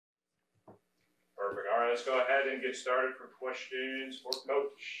right, let's go ahead and get started for questions for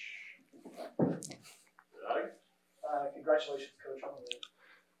Coach. Congratulations, Coach, on the win.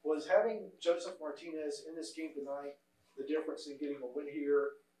 Was having Joseph Martinez in this game tonight the difference in getting a win here,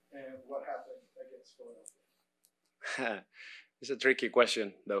 and what happened against Philadelphia? It's a tricky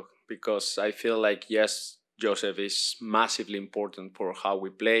question, though, because I feel like, yes, Joseph is massively important for how we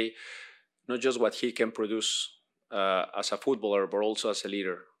play, not just what he can produce as a footballer, but also as a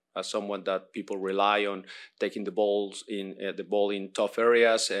leader, as someone that people rely on, taking the ball in tough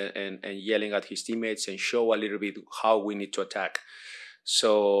areas and yelling at his teammates and show a little bit how we need to attack.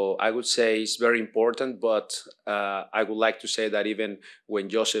 So I would say it's very important, but I would like to say that even when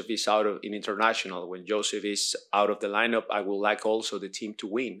Joseph is in international, when Joseph is out of the lineup, I would like also the team to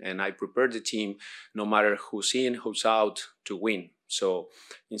win. And I prepare the team, no matter who's in, who's out, to win. So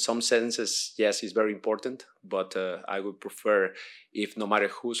in some senses, yes, it's very important, but I would prefer if no matter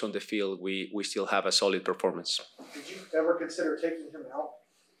who's on the field, we still have a solid performance. Did you ever consider taking him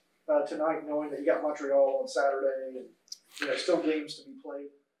out tonight, knowing that you got Montreal on Saturday and still games to be played?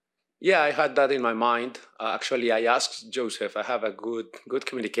 Yeah, I had that in my mind. Actually, I asked Joseph. I have a good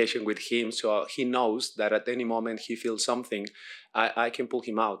communication with him, so he knows that at any moment he feels something, I can pull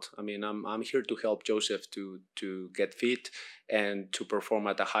him out. I mean, I'm here to help Joseph to get fit and to perform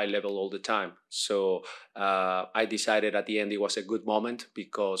at a high level all the time. So I decided at the end it was a good moment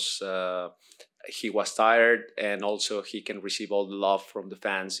because he was tired and also he can receive all the love from the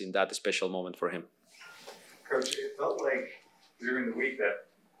fans in that special moment for him. Coach, it felt like during the week that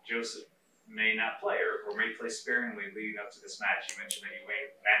Joseph may not play or may play sparingly leading up to this match. You mentioned that you may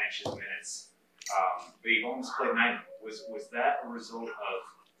manage his minutes, but you've almost played 90. Was that a result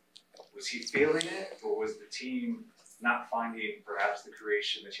of, was he feeling it, or was the team not finding perhaps the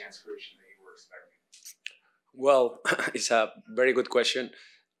chance creation that you were expecting? Well, it's a very good question.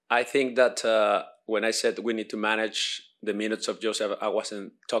 I think that when I said we need to manage the minutes of Joseph, I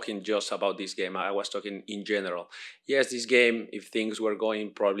wasn't talking just about this game. I was talking in general. Yes, this game, if things were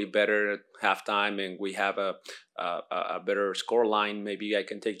going probably better at halftime and we have a better score line, maybe I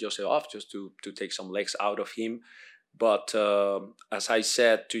can take Joseph off just to take some legs out of him. But as I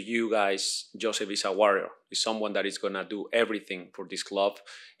said to you guys, Joseph is a warrior. He's someone that is going to do everything for this club,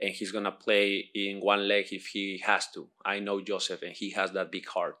 and he's going to play in one leg if he has to. I know Joseph, and he has that big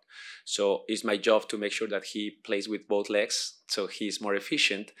heart. So it's my job to make sure that he plays with both legs, so he's more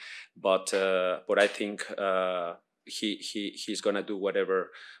efficient. But I think he's going to do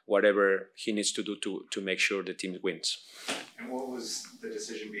whatever he needs to do to make sure the team wins. And what was the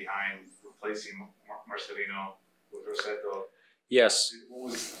decision behind replacing Marcelino with Rossetto? Yes.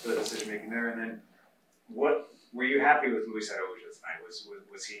 What was the decision making there? And then what were you happy with Luis Araujo tonight?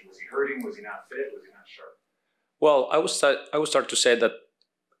 Was he hurting? Was he not fit? Was he not sharp? Well, I would start to say that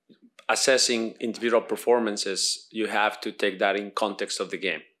assessing individual performances, you have to take that in context of the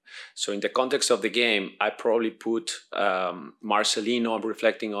game. So in the context of the game, I probably put Marcelino. I'm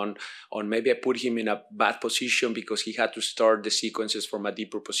reflecting on maybe I put him in a bad position because he had to start the sequences from a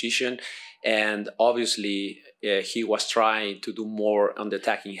deeper position. And obviously, he was trying to do more on the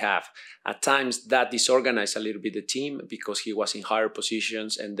attacking half. At times, that disorganized a little bit the team because he was in higher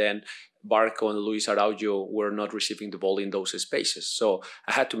positions, and then Barco and Luis Araujo were not receiving the ball in those spaces. So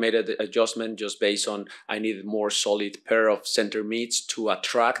I had to make an adjustment just based on I needed more solid pair of center mids to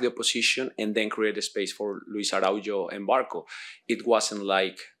attract the opposition and then create a space for Luis Araujo and Barco. It wasn't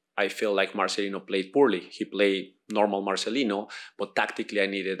like I feel like Marcelino played poorly. He played normal Marcelino, but tactically I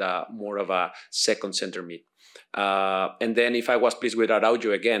needed more of a second center mid. And then if I was pleased with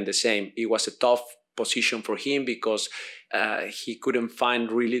Araujo, again, the same. It was a tough position for him because he couldn't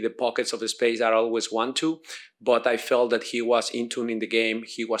find really the pockets of the space that I always want to, but I felt that he was in tune in the game.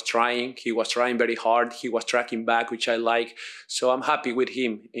 He was trying very hard. He was tracking back, which I like. So I'm happy with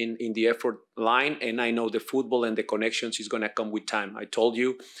him in the effort line, and I know the football and the connections is going to come with time. I told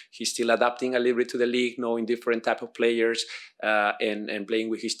you, he's still adapting a little bit to the league, knowing different type of players and playing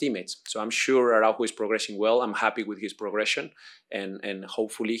with his teammates. So I'm sure Araujo is progressing well. I'm happy with his progression, and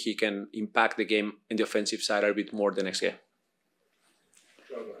hopefully he can impact the game in the offensive side a bit more the next game.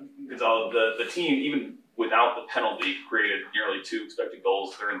 Gonzalo, the team, even without the penalty, created nearly 2 expected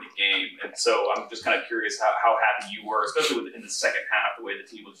goals during the game. And so I'm just kind of curious how happy you were, especially in the second half, the way the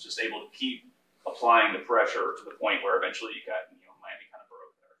team was just able to keep applying the pressure to the point where eventually you got, Miami kind of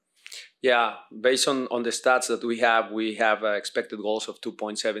broke there. Yeah, based on the stats that we have expected goals of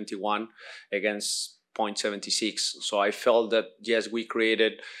 2.71 against 0.76. So I felt that, yes, we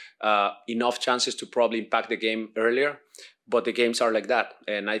created enough chances to probably impact the game earlier. but the games are like that.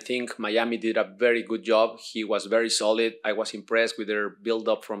 And I think Miami did a very good job. He was very solid. I was impressed with their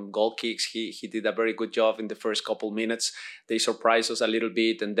build-up from goal kicks. He did a very good job in the first couple minutes. They surprised us a little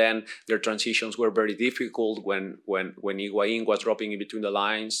bit, and then their transitions were very difficult. When Higuain was dropping in between the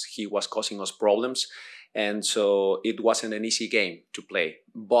lines, he was causing us problems. And so it wasn't an easy game to play.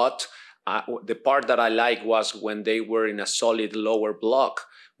 But the part that I like was when they were in a solid lower block,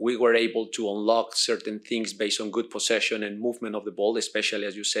 we were able to unlock certain things based on good possession and movement of the ball, especially,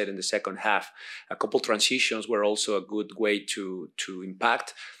 as you said, in the second half. A couple transitions were also a good way to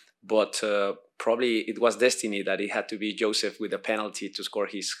impact, but probably it was destiny that it had to be Joseph with a penalty to score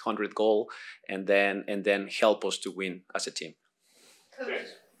his 100th goal and then help us to win as a team. Coach,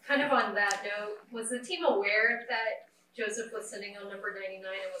 kind of on that note, was the team aware that Joseph was sitting on number 99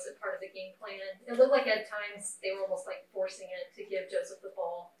 and was it part of the game plan? It looked like at times they were almost like forcing it to give Joseph the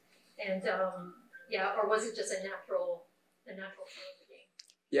ball. And or was it just a natural flow of the game?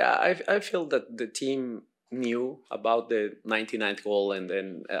 Yeah, I feel that the team knew about the 99th goal and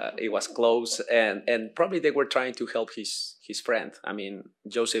then it was close and probably they were trying to help his friend. I mean,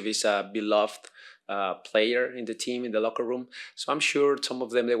 Joseph is a beloved player in the team, in the locker room. So I'm sure some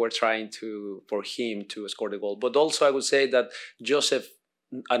of them, they were trying for him to score the goal. But also I would say that Joseph,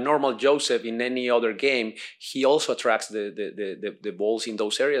 a normal Joseph in any other game, he also attracts the balls in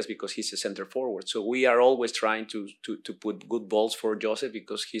those areas because he's a center forward. So we are always trying to put good balls for Joseph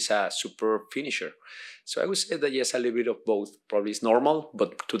because he's a superb finisher. So I would say that yes, a little bit of both. Probably is normal,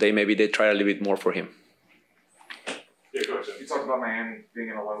 but today maybe they try a little bit more for him. Yeah, go ahead. You talked about Miami being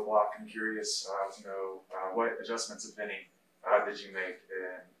in a low block. I'm curious to know what adjustments, if any, did you make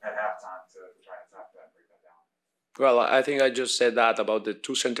at halftime to try and attack that and break that down? Well, I think I just said that about the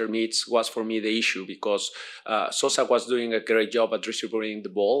two center mids was for me the issue because Sosa was doing a great job at distributing the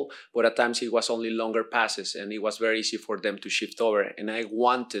ball, but at times it was only longer passes and it was very easy for them to shift over. And I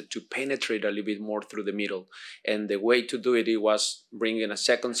wanted to penetrate a little bit more through the middle. And the way to do it was bringing a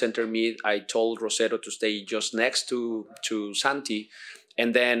second center mid. I told Rosero to stay just next to Santi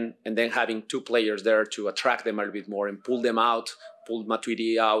and then having two players there to attract them a little bit more and pull them out, pulled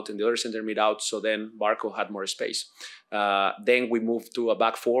Matuidi out and the other center mid out, so then Barco had more space. Then we moved to a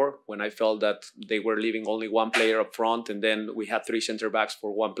back four when I felt that they were leaving only one player up front, and then we had three center backs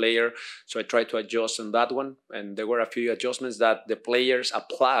for one player. So I tried to adjust on that one, and there were a few adjustments that the players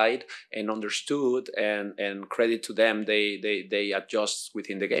applied and understood, and credit to them, they adjust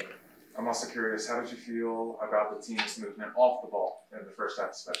within the game. I'm also curious, how did you feel about the team's movement off the ball in the first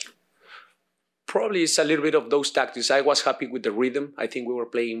half especially? Probably it's a little bit of those tactics. I was happy with the rhythm. I think we were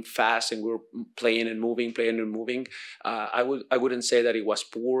playing fast and we were playing and moving. I wouldn't say that it was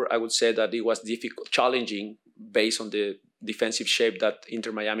poor. I would say that it was difficult, challenging based on the defensive shape that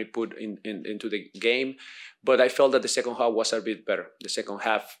Inter Miami put into the game. But I felt that the second half was a bit better. The second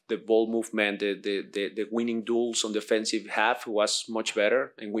half, the ball movement, the winning duels on the offensive half was much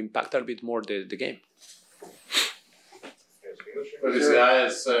better, and we impacted a bit more the game.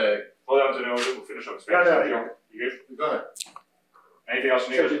 Felicidades. Hold on to know, we'll finish on Spanish. No. You good? Go ahead. Anything else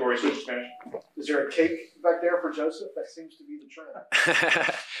in English before we switch to Spanish? Is there a cake back there for Joseph? That seems to be the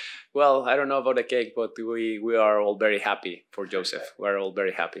trend. Well, I don't know about the cake, but we are all very happy for Joseph. We're all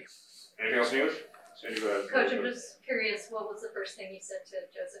very happy. Anything else in English? Coach, I'm just curious, what was the first thing you said to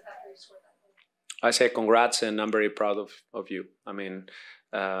Joseph after he scored that goal? I say congrats, and I'm very proud of you. I mean,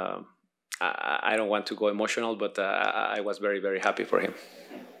 I don't want to go emotional, but I was very, very happy for him.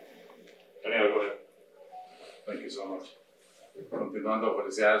 Daniel, go ahead. Thank you so much. Continuando,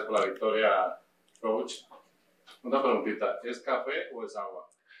 felicidades por la victoria, coach. Una preguntita, ¿es café o es agua?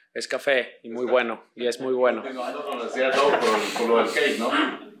 Es café y muy bueno, y es muy bueno. Continuando con decía todo por lo del cake, ¿no?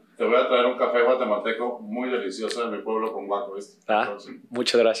 Te voy a traer un café guatemalteco muy delicioso de mi pueblo con guaco, ¿viste?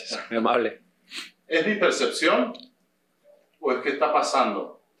 Muchas gracias, muy amable. ¿Es mi percepción o es que está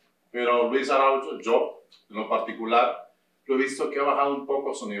pasando? Pero Luis Araujo, yo en lo particular, lo he visto que ha bajado un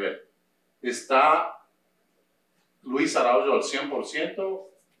poco su nivel. ¿Está Luis Araujo al 100%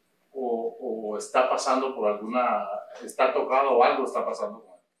 o está pasando por está tocado o algo está pasando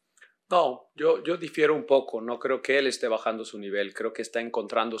con él? No, yo difiero un poco. No creo que él esté bajando su nivel. Creo que está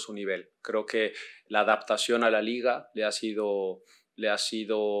encontrando su nivel. Creo que la adaptación a la liga le ha sido,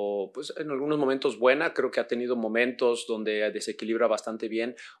 pues, en algunos momentos buena. Creo que ha tenido momentos donde desequilibra bastante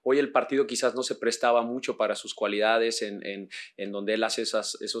bien. Hoy el partido quizás no se prestaba mucho para sus cualidades en donde él hace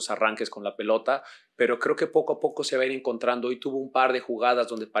esos arranques con la pelota, pero creo que poco a poco se va a ir encontrando. Hoy tuvo un par de jugadas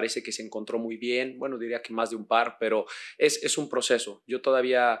donde parece que se encontró muy bien. Bueno, diría que más de un par, pero es un proceso. Yo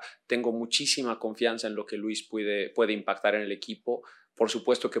todavía tengo muchísima confianza en lo que Luis puede impactar en el equipo. Por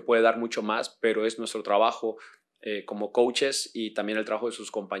supuesto que puede dar mucho más, pero es nuestro trabajo como coaches y también el trabajo de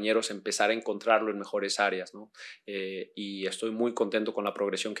sus compañeros, empezar a encontrarlo en mejores áreas, ¿no? Y estoy muy contento con la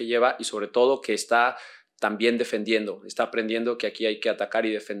progresión que lleva y sobre todo que está también defendiendo, está aprendiendo que aquí hay que atacar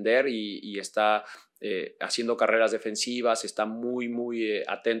y defender y está haciendo carreras defensivas, está muy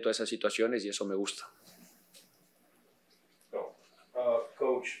atento a esas situaciones y eso me gusta.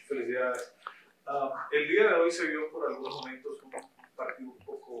 Coach, felicidades. El día de hoy se vio por algunos momentos un partido un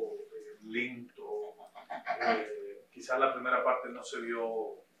poco lento. Quizás la primera parte no se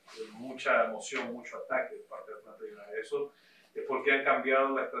vio mucha emoción, mucho ataque de parte de Atlanta United. Eso es porque han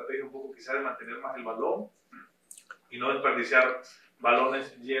cambiado la estrategia un poco quizás de mantener más el balón y no desperdiciar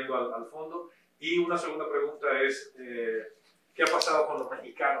balones yendo al fondo. Y una segunda pregunta es, ¿qué ha pasado con los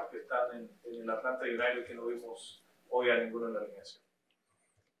mexicanos que están en el Atlanta United que no vimos hoy a ninguno en la alineación?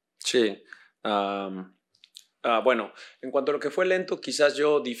 Sí. Bueno, en cuanto a lo que fue lento, quizás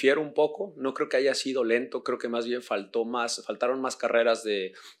yo difiero un poco. No creo que haya sido lento, creo que más bien faltaron más carreras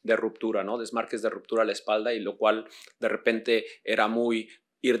de ruptura, ¿no? Desmarques de ruptura a la espalda, y lo cual de repente era muy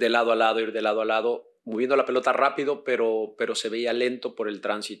ir de lado a lado, moviendo la pelota rápido, pero se veía lento por el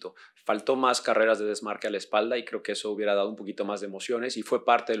tránsito. Faltó más carreras de desmarque a la espalda y creo que eso hubiera dado un poquito más de emociones y fue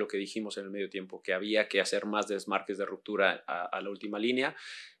parte de lo que dijimos en el medio tiempo, que había que hacer más desmarques de ruptura a la última línea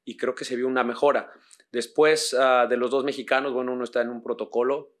y creo que se vio una mejora. Después de los dos mexicanos, bueno, uno está en un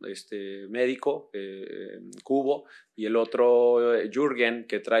protocolo médico, Cubo, y el otro, Jürgen,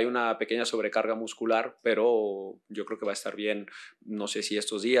 que trae una pequeña sobrecarga muscular, pero yo creo que va a estar bien. No sé si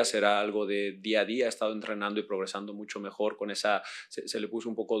estos días será algo de día a día, ha estado entrenando y progresando mucho mejor con esa, se le puso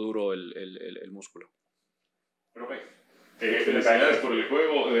un poco duro el músculo. Profe, felicidades por el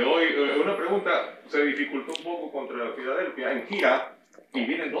juego de hoy. Una pregunta, se dificultó un poco contra Filadelfia en gira. Y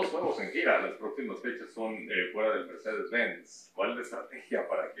vienen 2 juegos en gira, las próximas fechas son fuera del Mercedes-Benz. ¿Cuál es la estrategia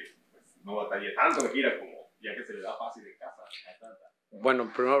para que no batalle tanto en gira como ya que se le da fácil en casa a Atlanta?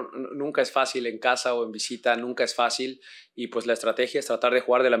 Bueno, primero, nunca es fácil en casa o en visita, nunca es fácil y pues la estrategia es tratar de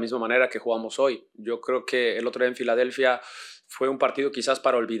jugar de la misma manera que jugamos hoy. Yo creo que el otro día en Filadelfia fue un partido quizás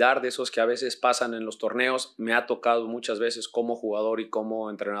para olvidar, de esos que a veces pasan en los torneos. Me ha tocado muchas veces como jugador y como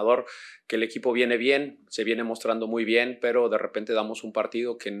entrenador que el equipo viene bien, se viene mostrando muy bien, pero de repente damos un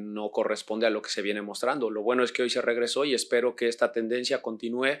partido que no corresponde a lo que se viene mostrando. Lo bueno es que hoy se regresó y espero que esta tendencia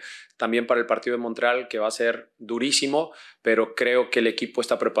continúe también para el partido de Montreal, que va a ser durísimo, pero creo que el equipo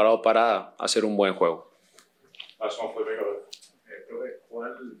está preparado para hacer un buen juego.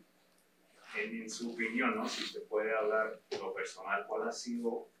 ¿Cuál, en su opinión, ¿no? Si usted puede hablar de lo personal, cuál ha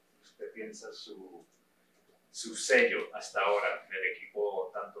sido, usted piensa, su sello hasta ahora del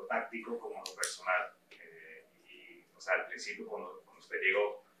equipo, tanto táctico como lo personal? Y, o sea, al principio, cuando usted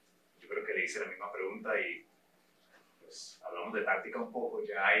llegó, yo creo que le hice la misma pregunta y pues hablamos de táctica un poco,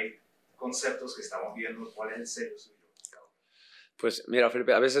 ya hay conceptos que estamos viendo. ¿Cuál es el sello suyo? Pues mira,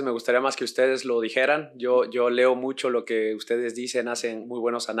 Felipe, a veces me gustaría más que ustedes lo dijeran. Yo leo mucho lo que ustedes dicen, hacen muy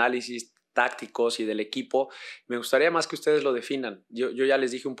buenos análisis tácticos y del equipo. Me gustaría más que ustedes lo definan. Yo ya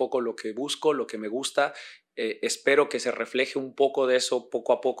les dije un poco lo que busco, lo que me gusta. Espero que se refleje un poco de eso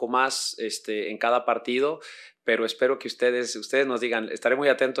poco a poco más en cada partido, pero espero que ustedes nos digan. Estaré muy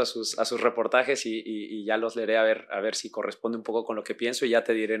atento a sus reportajes y ya los leeré a ver si corresponde un poco con lo que pienso y ya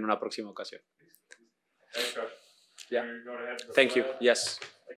te diré en una próxima ocasión. Thanks, Coach. Yeah. Go ahead. Thank you. Yes.